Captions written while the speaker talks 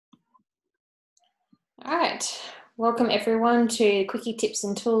All right, welcome everyone to Quickie Tips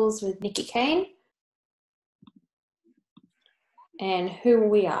and Tools with Nikki Kane and who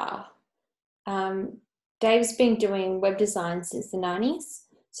we are. Dave's been doing web design since the 90s,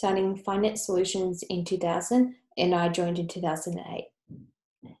 starting Finance Solutions in 2000, and I joined in 2008.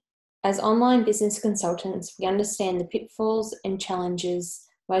 As online business consultants, we understand the pitfalls and challenges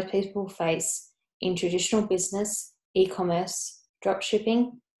most people face in traditional business, e-commerce,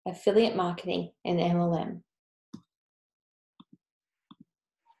 dropshipping, affiliate marketing, and MLM.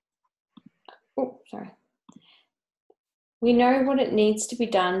 Oh, sorry. We know what it needs to be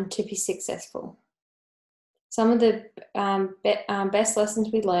done to be successful. Some of the best lessons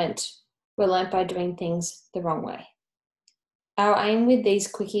we learnt were learnt by doing things the wrong way. Our aim with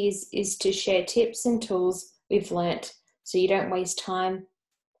these quickies is to share tips and tools we've learnt so you don't waste time,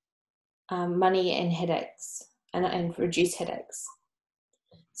 money and headaches, and reduce headaches.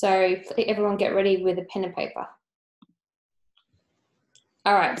 So everyone get ready with a pen and paper.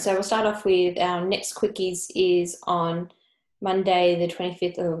 All right, so we'll start off with our next quickies is on Monday, the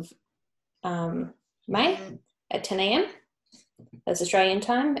 25th of May at 10 a.m. That's Australian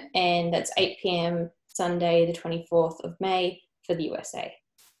time, and that's 8 p.m. Sunday, the 24th of May for the USA.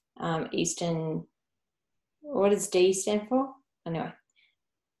 Eastern, what does D stand for? Anyway.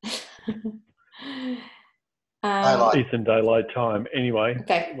 Eastern Daylight Time. Anyway.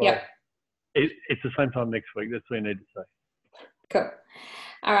 Okay, well, yep. It's the same time next week. That's what we need to say. Cool.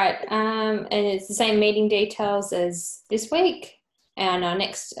 All right, and it's the same meeting details as this week. And our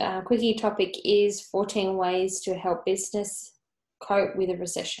next quickie topic is 14 ways to help business cope with a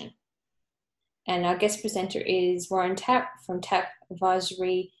recession. And our guest presenter is Warren Tapp from Tapp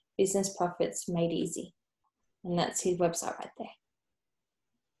Advisory, Business Profits Made Easy. And that's his website right there.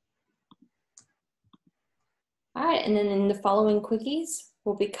 All right, and then in the following quickies,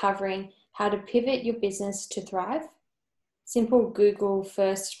 we'll be covering how to pivot your business to thrive, simple Google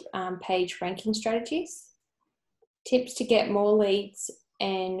first page ranking strategies, tips to get more leads,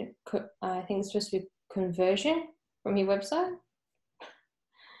 and I think it's supposed to be conversion from your website,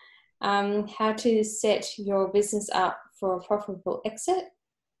 how to set your business up for a profitable exit,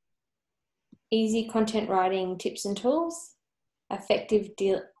 easy content writing tips and tools, effectively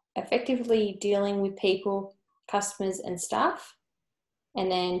dealing with people, customers and staff, and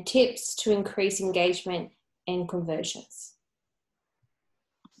then tips to increase engagement and conversions.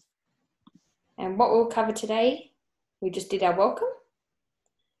 And what we'll cover today, we just did our welcome.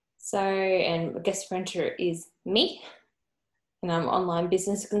 So, and the guest presenter is me, and I'm an online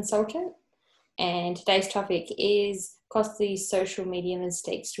business consultant. And today's topic is costly social media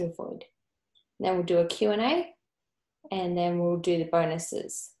mistakes to avoid. And then we'll do a Q&A, and then we'll do the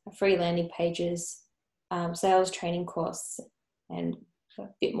bonuses, free landing pages, sales training course, and a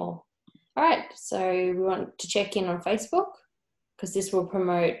bit more. All right, so we want to check in on Facebook because this will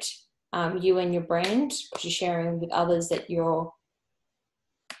promote you and your brand because you're sharing with others that you're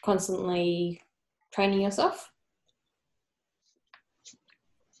constantly training yourself.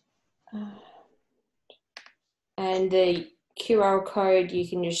 And the QR code you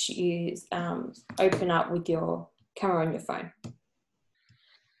can just use, open up with your camera on your phone.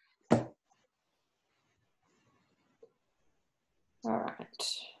 All right.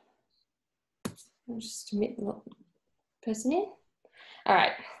 I'll just admit the person in. All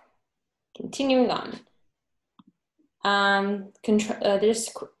right. Continuing on.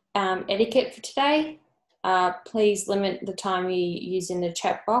 Etiquette for today. Please limit the time you use in the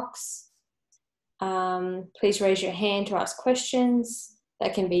chat box. Please raise your hand to ask questions.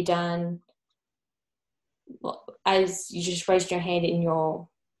 That can be done as you just raised your hand in your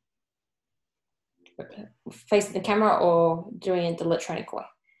facing the camera or doing it the electronic way.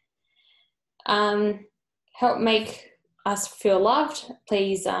 Help make us feel loved.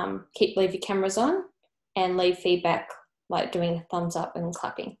 Please leave your cameras on and leave feedback like doing a thumbs up and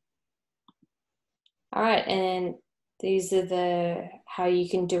clapping. All right, and these are how you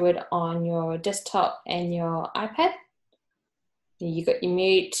can do it on your desktop and your iPad. You got your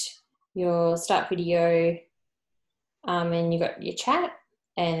mute, your start video, and you got your chat,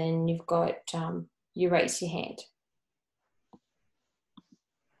 and you've got you raise your hand.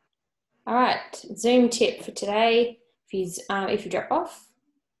 All right, Zoom tip for today. If you drop off,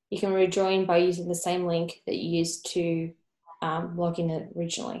 you can rejoin by using the same link that you used to log in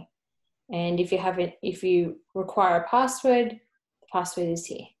originally. And if you require a password, the password is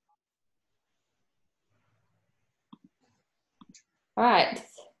here. All right,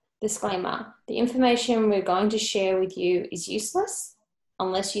 disclaimer. The information we're going to share with you is useless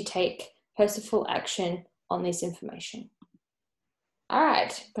unless you take purposeful action on this information. All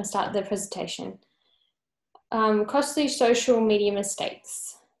right, I'm going to start the presentation. Costly social media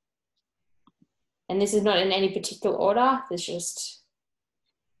mistakes. And this is not in any particular order. There's just,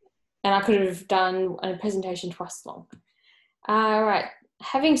 and I could have done a presentation twice long. All right,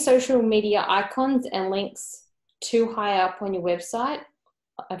 having social media icons and links too high up on your website,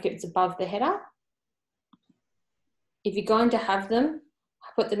 like it's above the header. If you're going to have them,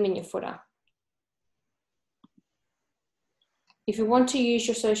 put them in your footer. If you want to use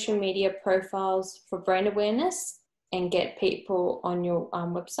your social media profiles for brand awareness and get people on your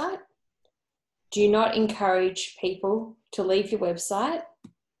website, do not encourage people to leave your website,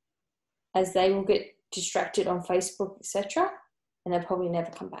 as they will get distracted on Facebook, etc., and they'll probably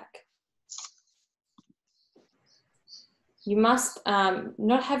never come back. You must,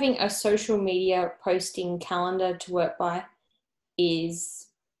 not having a social media posting calendar to work by is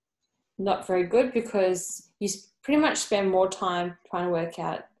not very good, because you pretty much spend more time trying to work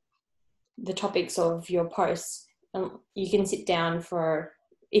out the topics of your posts. You can sit down for,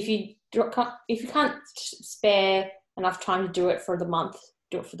 if you can't spare enough time to do it for the month,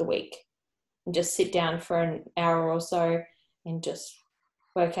 do it for the week, and just sit down for an hour or so and just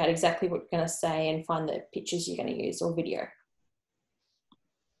work out exactly what you're going to say and find the pictures you're going to use or video.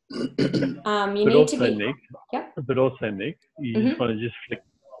 You need to be, Nick, yep. But also, Nick, you just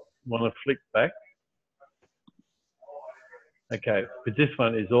want to flick back. Okay, but this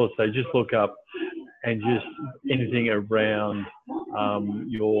one is also just look up and just anything around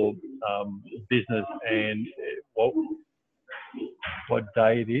your business and what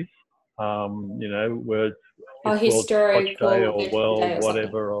day it is. You know, where it's historical Day or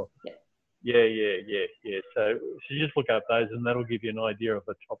whatever. Or yeah. So just look up those, and that'll give you an idea of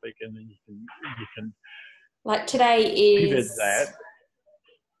a topic, and then you can. Like today is that.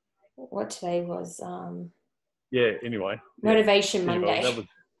 What today was? Yeah. Anyway. Motivation Monday. That was.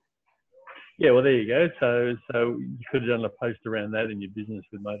 Yeah. Well, there you go. So you could have done a post around that in your business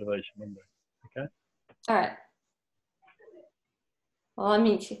with Motivation Monday. Okay. All right. Well, I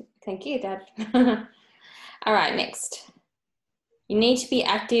mean, thank you, Dad. All right, next. You need to be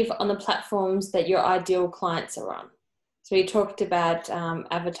active on the platforms that your ideal clients are on. So we talked about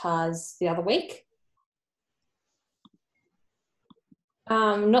avatars the other week.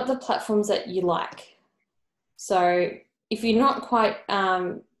 Not the platforms that you like. So if you're not quite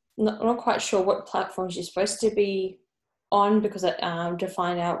not quite sure what platforms you're supposed to be on, because to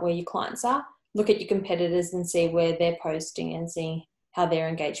find out where your clients are, look at your competitors and see where they're posting and see how their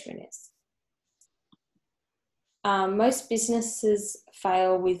engagement is. Most businesses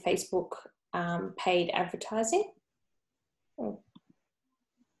fail with Facebook paid advertising because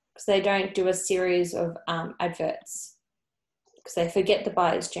they don't do a series of adverts, because they forget the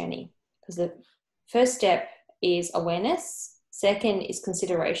buyer's journey. Because the first step is awareness, second is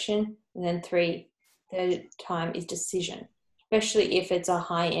consideration, and then third time is decision, especially if it's a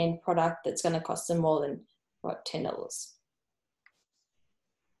high-end product that's going to cost them more than, what, $10.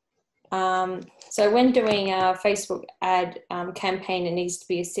 So when doing a Facebook ad campaign, it needs to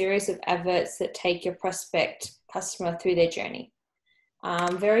be a series of adverts that take your prospect customer through their journey.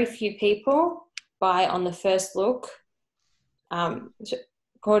 Very few people buy on the first look.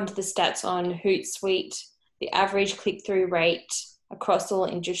 According to the stats on Hootsuite, the average click-through rate across all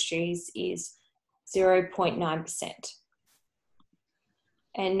industries is 0.9%.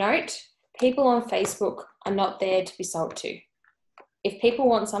 And note, people on Facebook are not there to be sold to. If people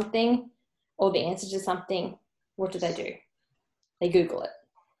want something or the answer to something, what do? They Google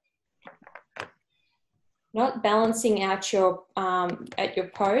it. Not balancing out your at your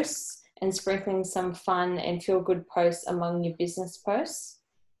posts and sprinkling some fun and feel-good posts among your business posts.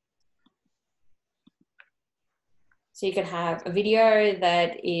 So you can have a video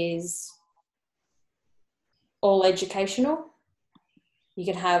that is all educational. You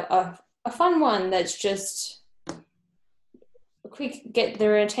can have a fun one that's just quick, get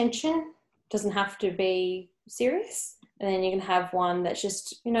their attention, doesn't have to be serious. And then you can have one that's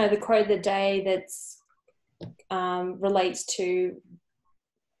just, you know, the quote of the day that's relates to,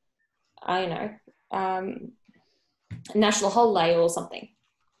 I don't know, a national holiday or something.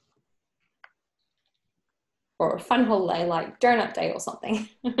 Or a fun holiday like Donut Day or something,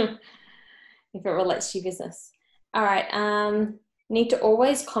 if it relates to your business. All right, need to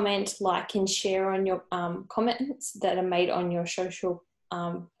always comment, like, and share on your comments that are made on your social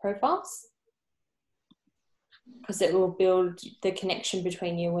profiles, because it will build the connection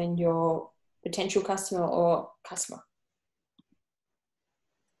between you and your potential customer or customer.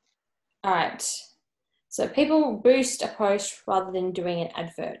 All right, so people boost a post rather than doing an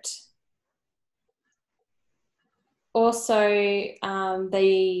advert. Also,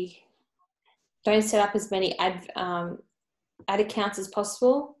 don't set up as many ad accounts as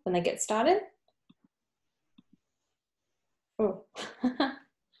possible when they get started. Oh.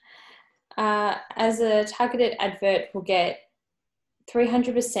 As a targeted advert will get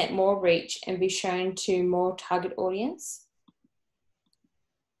 300% more reach and be shown to more target audience.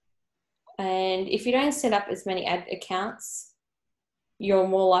 And if you don't set up as many ad accounts, you're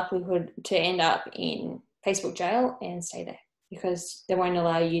more likelihood to end up in Facebook jail and stay there, because they won't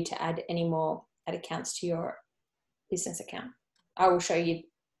allow you to add any more ad accounts to your business account. I will show you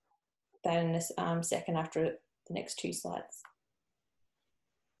that in a second after the next 2 slides.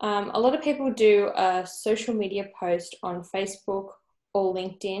 A lot of people do a social media post on Facebook or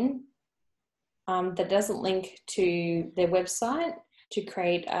LinkedIn that doesn't link to their website to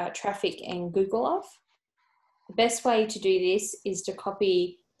create traffic and Google off. The best way to do this is to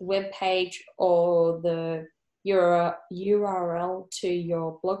copy the web page or the URL to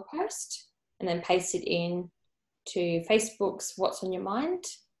your blog post and then paste it in to Facebook's What's on Your Mind,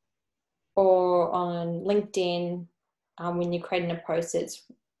 or on LinkedIn when you're creating a post, it's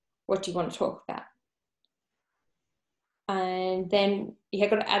what do you want to talk about. And then you have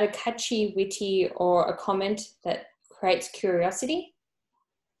got to add a catchy, witty, or a comment that creates curiosity.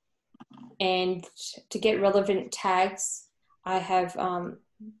 And to get relevant tags, I have a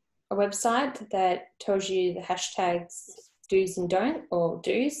website that tells you the hashtags do's and don't, or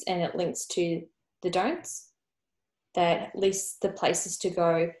do's, and it links to the don'ts. That lists the places to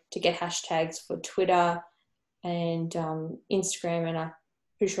go to get hashtags for Twitter and Instagram, and I'm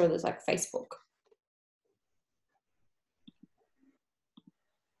pretty sure there's like Facebook.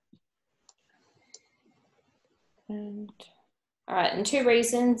 And all right, and 2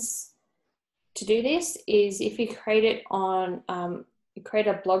 reasons to do this is if you create it on, you create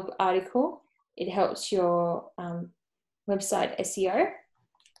a blog article, it helps your website SEO,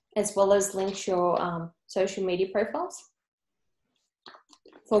 as well as links your social media profiles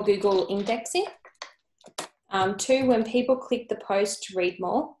for Google indexing. 2, when people click the post to read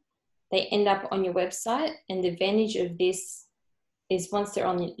more, they end up on your website, and the advantage of this is once they're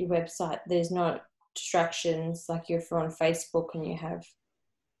on your website, there's not distractions like if you're on Facebook and you have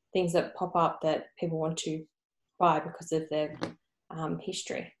things that pop up that people want to buy because of their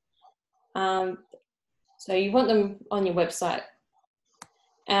history. So you want them on your website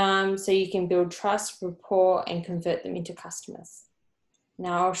so you can build trust, rapport, and convert them into customers.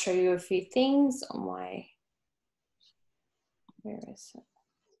 Now I'll show you a few things on my, where is it?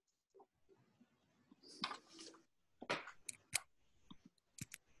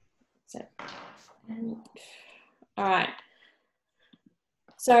 All right.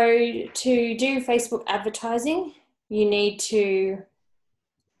 So to do Facebook advertising, you need to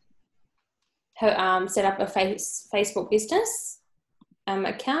set up a Facebook business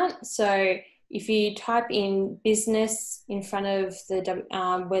account. So if you type in business in front of the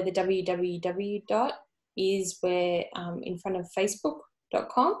where the www dot is, where in front of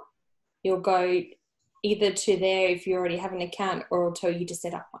facebook.com, you'll go either to there if you already have an account, or it'll tell you to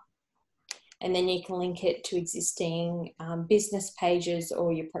set up one. And then you can link it to existing business pages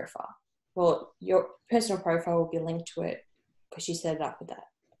or your profile. Well, your personal profile will be linked to it because you set it up with that.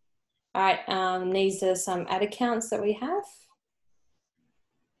 All right, these are some ad accounts that we have.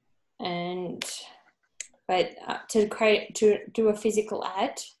 But to do a physical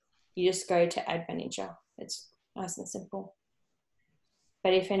ad, you just go to Ad Manager. It's nice and simple.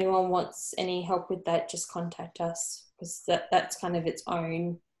 But if anyone wants any help with that, just contact us, because that's kind of its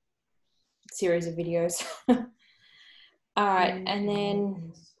own series of videos. All right, and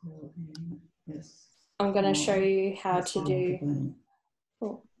then I'm going to show you how to do.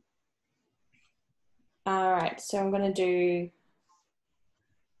 Oh. All right, so I'm going to do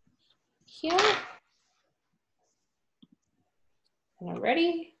here, and I'm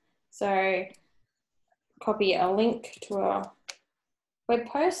ready. So copy a link to a web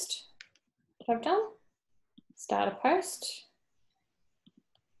post that I've done, start a post,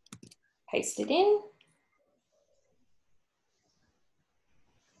 paste it in,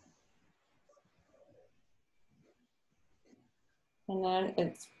 and then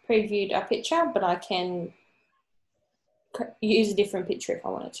it's previewed a picture, but I can use a different picture if I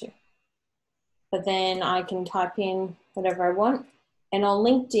wanted to. But then I can type in whatever I want, and on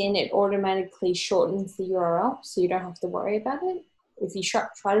LinkedIn it automatically shortens the URL, so you don't have to worry about it. If you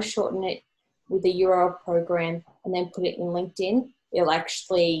try to shorten it with the URL program and then put it in LinkedIn, it'll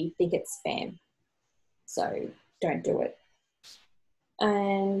actually think it's spam. So don't do it.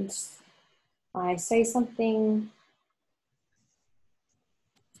 And I say something.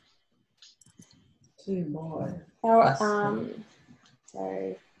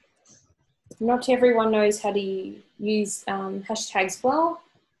 So not everyone knows how to use hashtags well.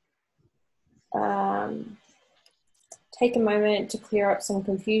 Take a moment to clear up some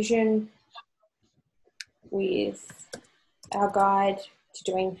confusion with our guide to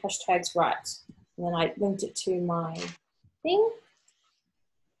doing hashtags right. And then I linked it to my thing.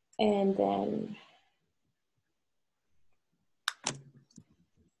 And then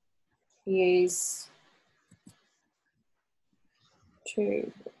use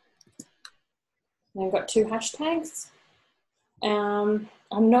two. And I've got 2 hashtags. I'm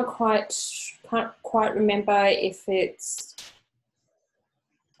not can't quite remember if it's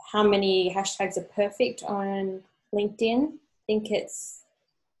how many hashtags are perfect on LinkedIn. I think it's,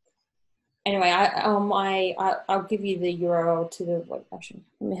 anyway, I'll give you the URL to the web version.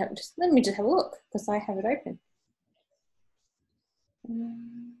 Let me just have a look because I have it open.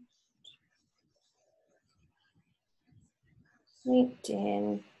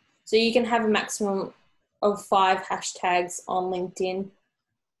 LinkedIn. So you can have a maximum of 5 hashtags on LinkedIn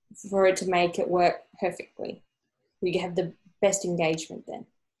for it to make it work perfectly. You can have the best engagement then.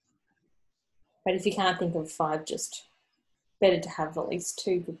 But if you can't think of 5, just better to have at least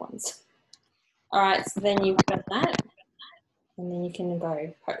 2 good ones. All right, so then you've done that, and then you can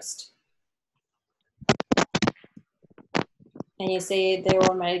go post. And you see they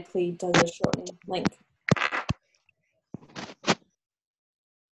automatically does a shortening link.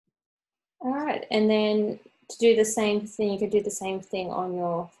 All right, and then to do the same thing, you could do the same thing on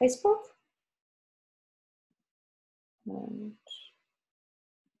your Facebook.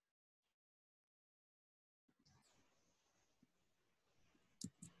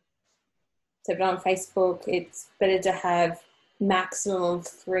 So on Facebook, it's better to have maximum of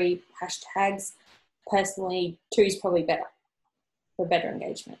 3 hashtags. Personally, 2 is probably better for better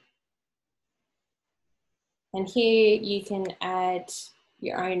engagement. And here you can add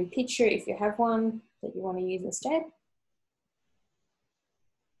your own picture if you have one that you want to use instead.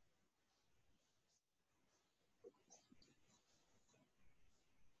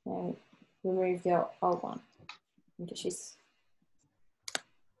 And remove your old one.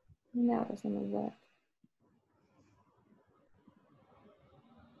 No, it doesn't work.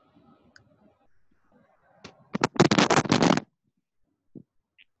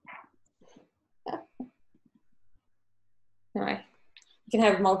 Anyway, you can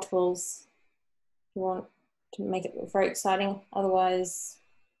have multiples if you want to make it very exciting. Otherwise,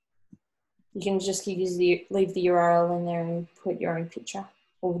 you can just leave the URL in there and put your own picture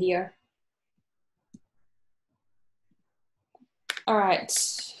or video. All right.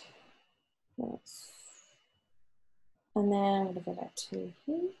 And then I'm going to go back to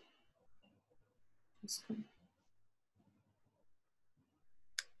here.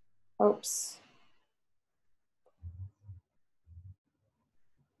 Oops.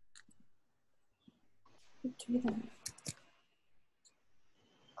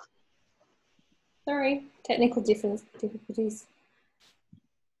 Sorry, technical difficulties.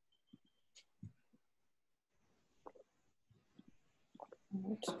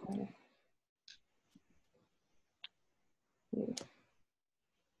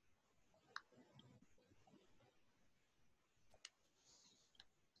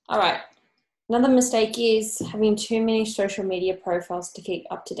 All right. Another mistake is having too many social media profiles to keep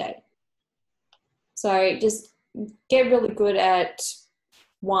up to date. So just get really good at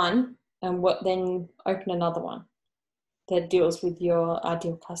one and then open another one that deals with your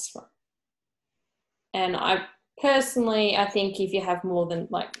ideal customer. And I think if you have more than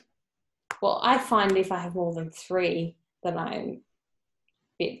I find if I have more than 3, then I'm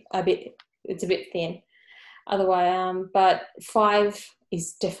it's a bit thin. Otherwise, but 5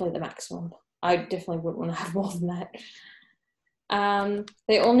 is definitely the maximum. I definitely wouldn't want to have more than that.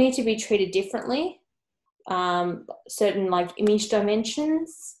 They all need to be treated differently. Certain image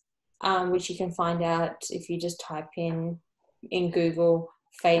dimensions, which you can find out if you just type in Google,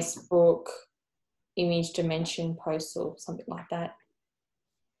 Facebook, image dimension posts or something like that.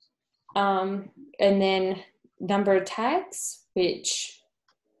 And then number of tags, which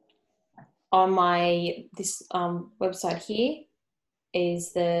on this website here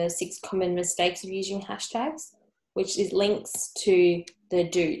is the 6 common mistakes of using hashtags, which is links to the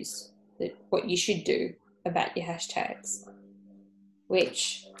do's, what you should do about your hashtags,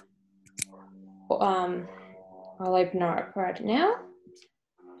 which I'll open it up right now.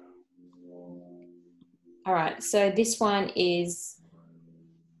 All right, so this one is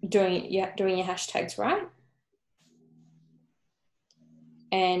doing your hashtags right.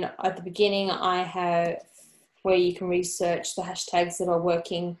 And at the beginning, I have where you can research the hashtags that are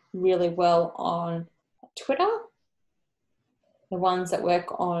working really well on Twitter, the ones that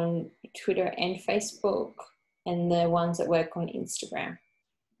work on Twitter and Facebook, and the ones that work on Instagram.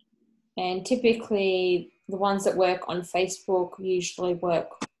 And typically the ones that work on Facebook usually work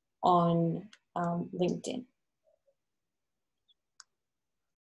on LinkedIn.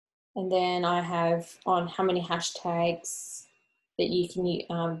 And then I have on how many hashtags that you can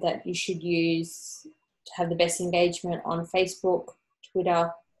that you should use to have the best engagement on Facebook,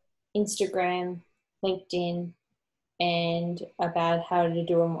 Twitter, Instagram, LinkedIn, and about how to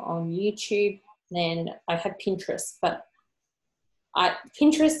do them on YouTube. Then I have Pinterest, but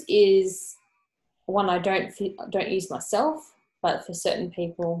Pinterest is one I don't use myself, but for certain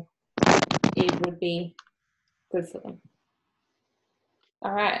people, it would be good for them.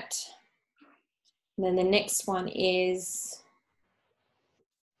 All right. And then the next one is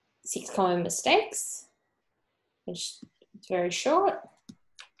 6 common mistakes, which is very short.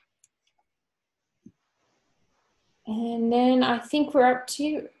 And then I think we're up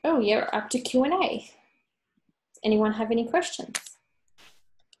to, up to Q&A. Does anyone have any questions?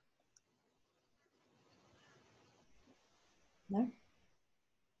 No?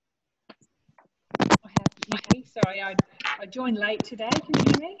 I have, Nikki. Sorry, I joined late today. Can you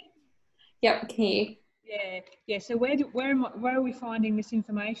hear me? Yep, can you? Yeah. So where are we finding this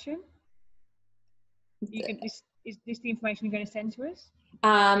information? Is this the information you're going to send to us?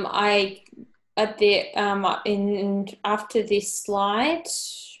 After this slide.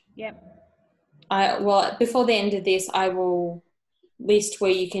 Yep. Before the end of this, I will list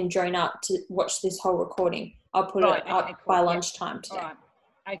where you can join up to watch this whole recording. I'll put it up by lunchtime today. All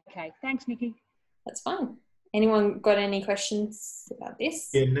right. Okay. Thanks, Nikki. That's fine. Anyone got any questions about this?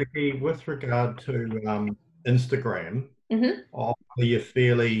 Yeah, Nikki, with regard to Instagram, Mm-hmm. you're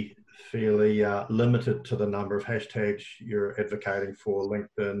fairly limited to the number of hashtags you're advocating for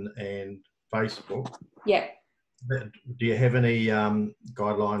LinkedIn and Facebook. Yeah. Do you have any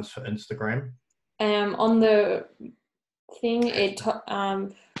guidelines for Instagram? On the thing,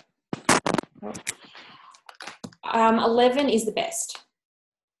 11 is the best.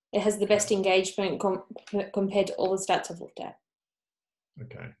 It has the best engagement compared to all the stats I've looked at.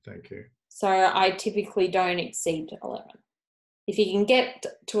 Okay, thank you. So I typically don't exceed 11. If you can get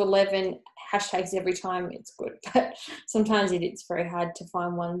to 11 hashtags every time, it's good. But sometimes it's very hard to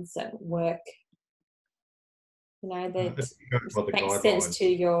find ones that work, that makes sense to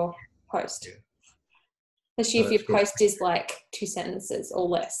your post. Yeah. Especially if your post is like 2 sentences or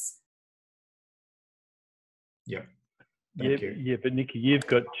less. Yep. Yeah, but Nikki, you've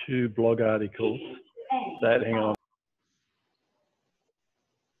got 2 blog articles that, hang on.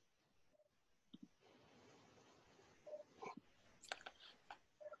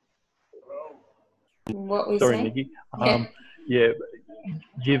 What was Sorry, Nikki. Yeah,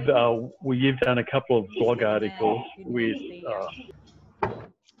 you've done a couple of blog articles with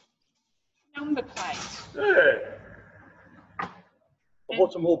Number plate. Yeah. I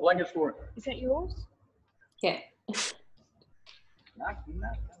bought some more blankets for him. Is that yours? Yeah. I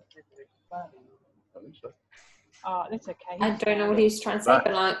think so. Oh, that's okay. I don't know what he was trying to say,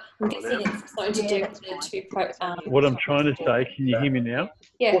 but I'm guessing it's something to do with the 2 what I'm trying to say, can you hear me now?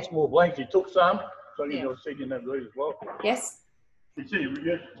 Yeah. Bought some more blankets. He took some, so you'll see in that these as well. Yes. You see, we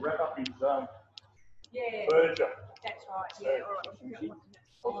just wrap up his Yeah, furniture. that's right. Yeah,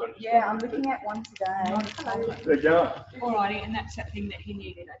 all right. Yeah, I'm looking at one today. There you go. All righty, and that's that thing that he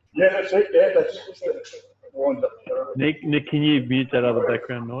needed. Yeah, that's it. Yeah, that's winds up. Nick, can you mute that other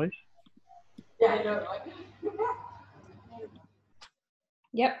background noise? Yeah,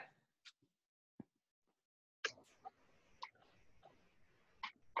 Yep.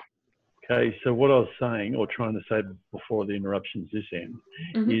 Okay, so what I was saying, or trying to say before the interruptions this end,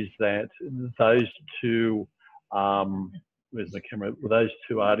 is that those 2, where's my camera? Those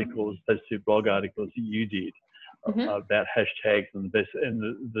 2 articles, those 2 blog articles that you did about hashtags and the best and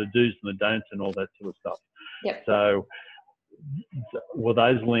the do's and the don'ts and all that sort of stuff. Yep. So,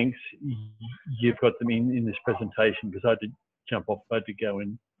 those links, you've got them in this presentation, because I did jump off, I had to go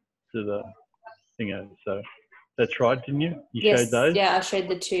into the thing. So that's right, didn't you? You showed those? Yeah, I showed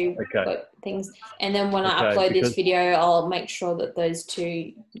the 2 things. And then when I upload this video, I'll make sure that those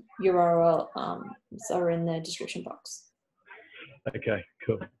 2 URLs are in the description box. Okay,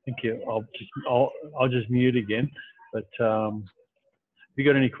 cool. Thank you. I'll just mute again. But have you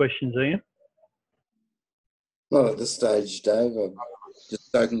got any questions, Ian? Not at this stage, Dave. I'm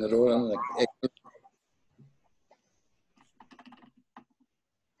just soaking it all in.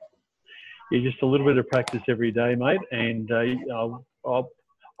 Yeah, just a little bit of practice every day, mate, and you'll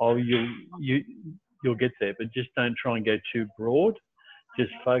get there. But just don't try and go too broad.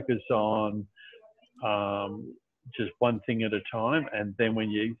 Just focus on just one thing at a time, and then when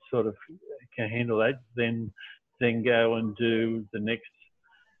you sort of can handle that, then go and do the next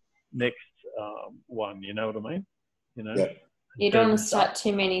one. You know what I mean? You know. Yep. You don't want to start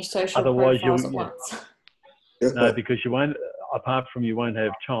too many social Otherwise profiles at once. No, because you won't. Apart from you won't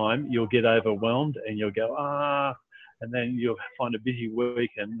have time, you'll get overwhelmed and you'll go and then you'll find a busy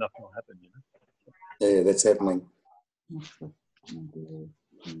week and nothing will happen. You know. Yeah, that's happening.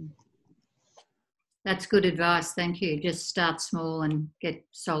 That's good advice. Thank you. Just start small and get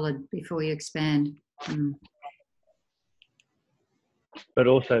solid before you expand. But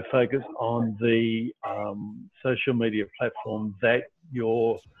also focus on the social media platform that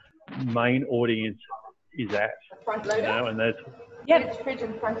your main audience is at. Front loader? You know, and that's... Yep. Fridge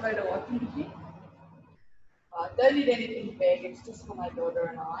and front loader washing machine. Don't need anything big, it's just for my daughter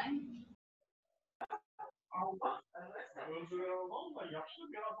and I.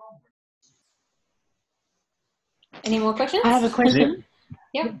 Any more questions? I have a question.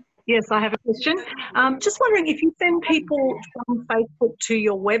 Yep. Yes, I have a question. Just wondering, if you send people from Facebook to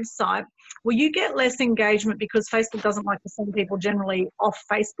your website, will you get less engagement because Facebook doesn't like to send people generally off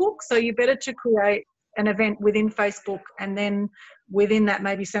Facebook? So you're better to create an event within Facebook and then within that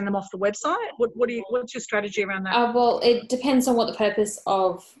maybe send them off the website? What's your strategy around that? Well, it depends on what the purpose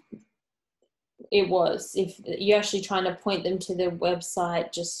of it was. If you're actually trying to point them to the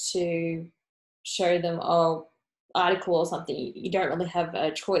website just to show them article or something, you don't really have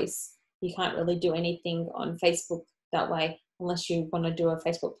a choice. You can't really do anything on Facebook that way unless you want to do a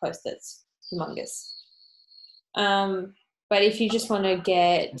Facebook post that's humongous. But if you just want to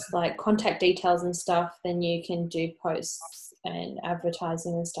get like contact details and stuff, then you can do posts and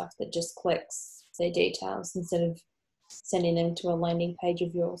advertising and stuff that just clicks their details instead of sending them to a landing page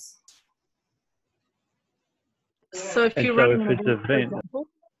of yours. So if you're running an event, for event, example,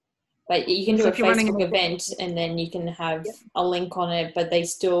 but you can do a Facebook an event and then you can have a link on it, but they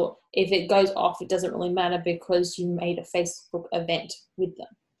still, if it goes off, it doesn't really matter because you made a Facebook event with them.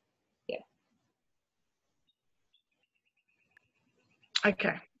 Yeah.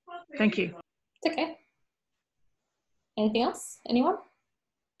 Okay. Thank you. It's okay. Anything else? Anyone?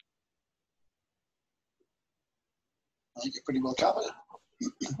 I think you're pretty well covered.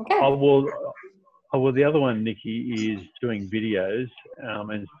 Okay. Well, the other one, Nikki, is doing videos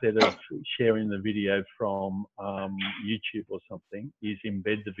instead of sharing the video from YouTube or something, is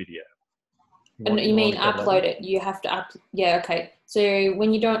embed the video. You mean upload it? You have to yeah, okay. So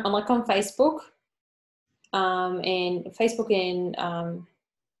when you don't, like on Facebook, and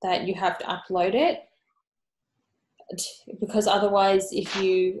that you have to upload it, because otherwise if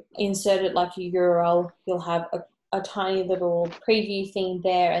you insert it like a URL, you'll have a tiny little preview thing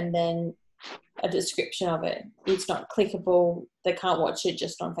there and then a description of it. It's not clickable. They can't watch it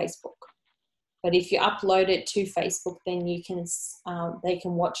just on Facebook. But if you upload it to Facebook, then you can they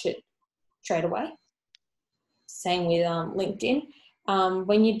can watch it straight away. Same with LinkedIn.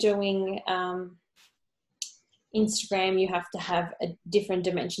 When you're doing Instagram, you have to have different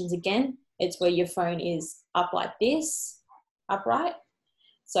dimensions again. It's where your phone is up like this, upright.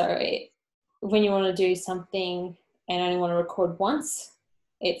 So when you want to do something and only want to record once,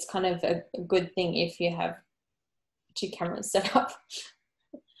 it's kind of a good thing if you have 2 cameras set up.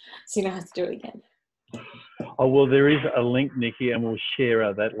 So you don't have to do it again. Oh, well, there is a link, Nikki, and we'll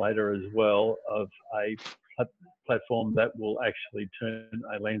share that later as well, of a platform that will actually turn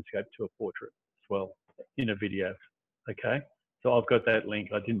a landscape to a portrait as well in a video. Okay? So I've got that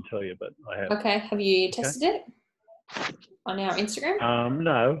link. I didn't tell you, but I have. Okay. Have you tested it on our Instagram?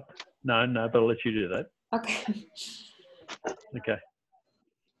 No, but I'll let you do that. Okay. Okay.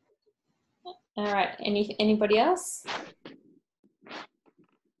 All right. Anybody else?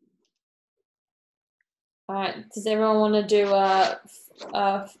 All right. Does everyone want to do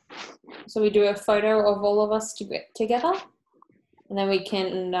so we do a photo of all of us together, and then we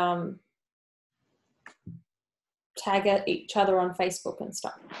can tag each other on Facebook and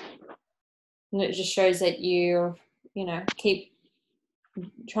stuff. And it just shows that you keep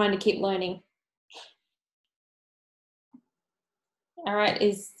trying to keep learning. All right.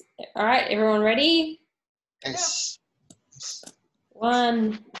 Everyone ready? Yes.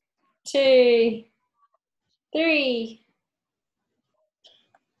 1, 2, 3.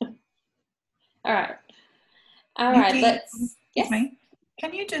 All right. Nikki, Let's. Yes. me.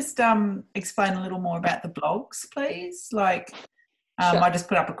 Can you just explain a little more about the blogs, please? Like, Sure. I just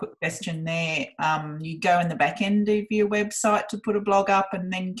put up a quick question there. You go in the back end of your website to put a blog up,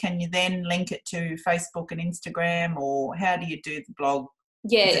 and then can you then link it to Facebook and Instagram, or how do you do the blog?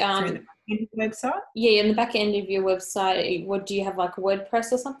 Yeah. Through the back end of the website? Yeah, in the back end of your website, what do you have, like a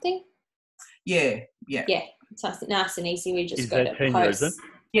WordPress or something? Yeah. Yeah. It's nice and easy. We just Is go that to tenure, is it? post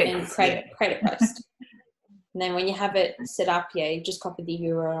Yes, and create a post. And then when you have it set up, you just copy the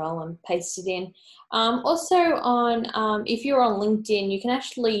URL and paste it in. Also on, if you're on LinkedIn, you can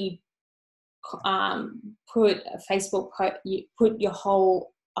actually put a Facebook post, you put a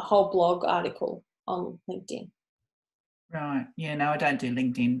whole blog article on LinkedIn. Right. Yeah, no, I don't do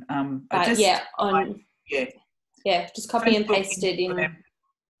LinkedIn. Just copy and Facebook, paste it in,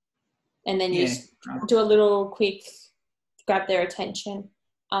 and then you just right. do a little quick grab their attention.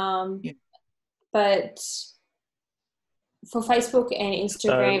 But for Facebook and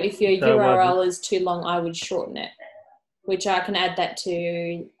Instagram, if your URL is too long, I would shorten it, which I can add that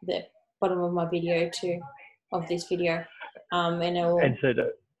to the bottom of my video too, of this video. And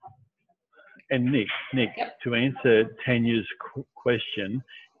Nick, yep. to answer Tanya's question,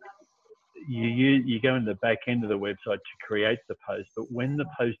 you go in the back end of the website to create the post, but when the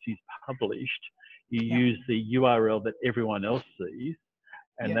post is published, you use the URL that everyone else sees,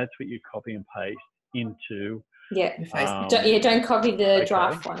 and that's what you copy and paste into. Don't copy the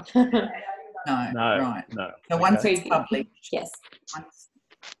draft one. No. So once it's published, you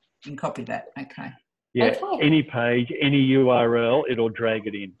can copy that. Okay. Yeah. Any page, any URL, it'll drag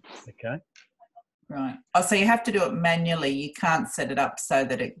it in. Okay. Right. Oh, so you have to do it manually. You can't set it up so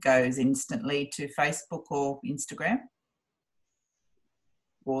that it goes instantly to Facebook or Instagram?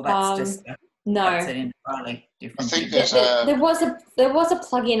 Or that's just no. That's an entirely different thing. There was a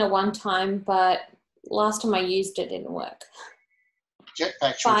plugin at one time, but last time I used it didn't work.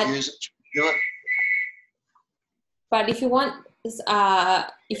 Jetpack should use it. Do it. But if you want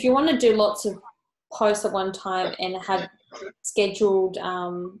to do lots of posts at one time and have scheduled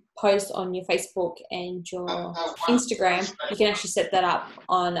posts on your Facebook and your Instagram, you can actually set that up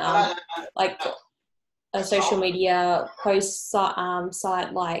on like a social media post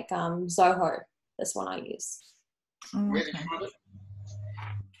site like Zoho. That's one I use. Okay.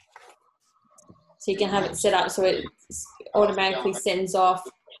 So you can have it set up so it automatically sends off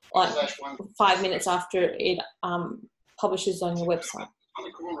like 5 minutes after it publishes on your website. On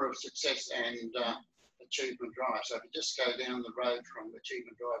the corner of Success and Achievement Drive. So if you just go down the road from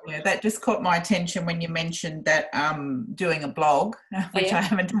Achievement Drive. Yeah, that just caught my attention when you mentioned that doing a blog, which I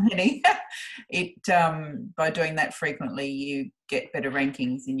haven't done any. By doing that frequently, you get better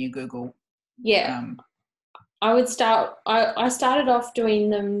rankings in your Google. Yeah. I started off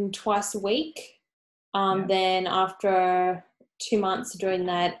doing them twice a week. Then after 2 months of doing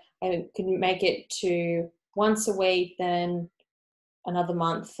that, I could make it to once a week, then another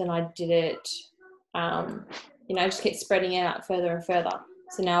month, and I did it, just keep spreading it out further and further.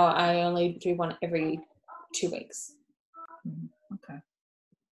 So now I only do one every 2 weeks. Okay.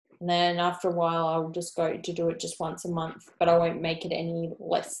 And then after a while, I'll just go to do it just once a month, but I won't make it any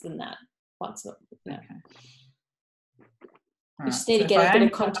less than that once a month. No. Okay. You just need to get a bit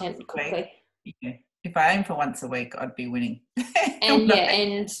of content quickly. Yeah. If I aim for once a week, I'd be winning.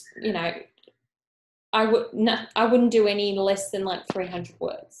 I wouldn't do any less than like 300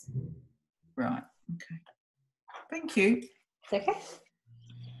 words. Right. Okay. Thank you. It's okay.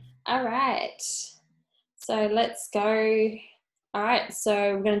 All right. So let's go. All right.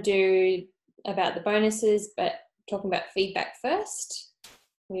 So we're going to do about the bonuses, but talking about feedback first.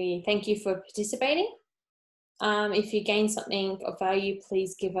 We thank you for participating. If you gain something of value,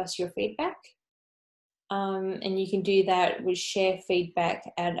 please give us your feedback. And you can do that with share feedback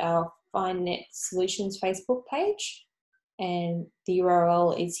at our FindNet Solutions Facebook page. And the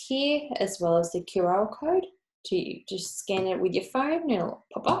URL is here, as well as the QR code. To just scan it with your phone and it'll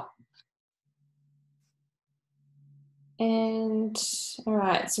pop up. And all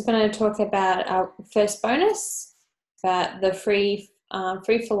right, so we're going to talk about our first bonus, about the free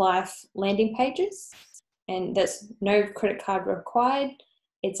for life landing pages. And that's no credit card required.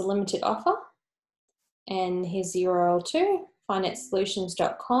 It's a limited offer. And here's the URL too,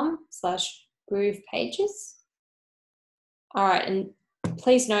 findnetsolutions.com/groove-pages. All right, and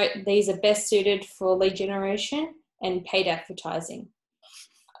please note these are best suited for lead generation and paid advertising.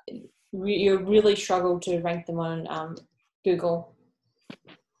 You really struggle to rank them on Google.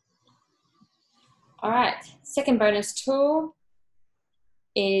 All right, second bonus tool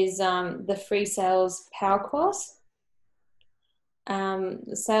is the free sales power course.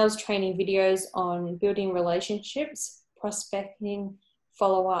 Sales training videos on building relationships, prospecting,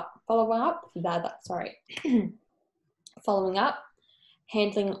 following up,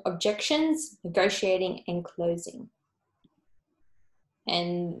 handling objections, negotiating, and closing.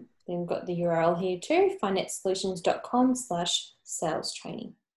 And then we've got the URL here too, findnetsolutions.com/sales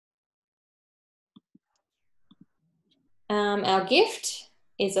training. Our gift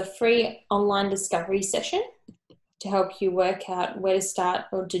is a free online discovery session to help you work out where to start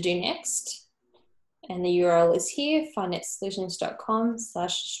or to do next. And the URL is here,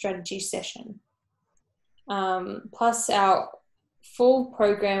 finexsolutions.com/strategy session. Plus our full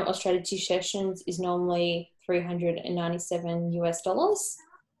program of strategy sessions is normally $397 US,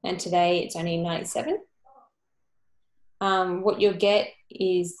 and today it's only 97. What you'll get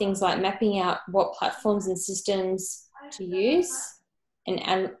is things like mapping out what platforms and systems to use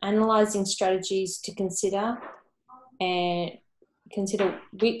and analysing strategies to consider, and consider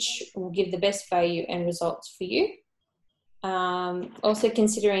which will give the best value and results for you. Also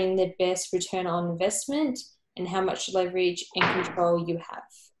considering the best return on investment and how much leverage and control you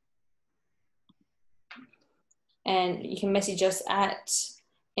have. And you can message us at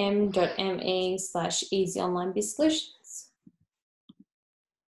m.me/easyonlinebizsolutions.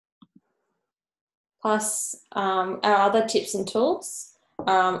 Plus, our other tips and tools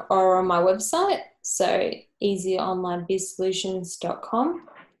are on my website, so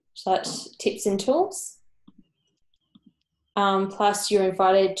easyonlinebizsolutions.com/tips and tools. Plus, you're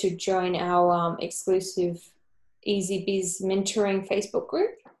invited to join our exclusive Easy Biz Mentoring Facebook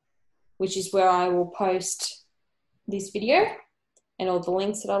group, which is where I will post this video and all the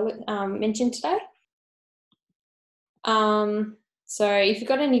links that I mentioned today. So if you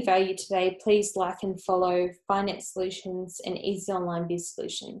got any value today, please like and follow Finance Solutions and Easy Online Biz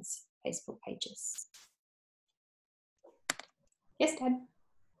Solutions Facebook pages. Yes, Dad?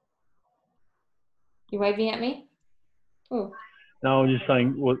 You waving at me? Oh. No, I'm just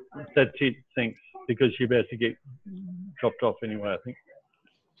saying, well, that's it, thanks, because you're about to get dropped off anyway, I think.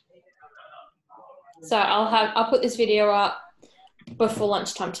 So I'll put this video up before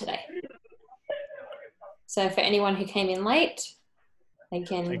lunchtime today. So for anyone who came in late, they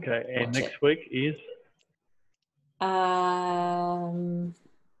can Okay, and watch next week is? I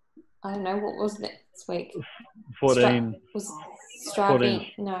don't know, what was next week? 14. Was striving?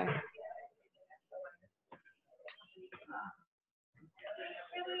 14. No.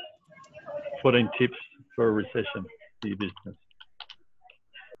 Put in tips for a recession for your business.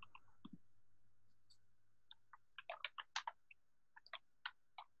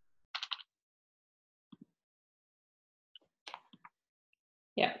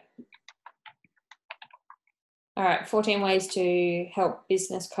 Yeah. All right, 14 ways to help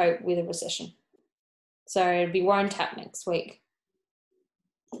business cope with a recession. So it'll be Warren Tapp next week.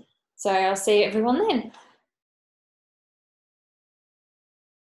 So I'll see everyone then.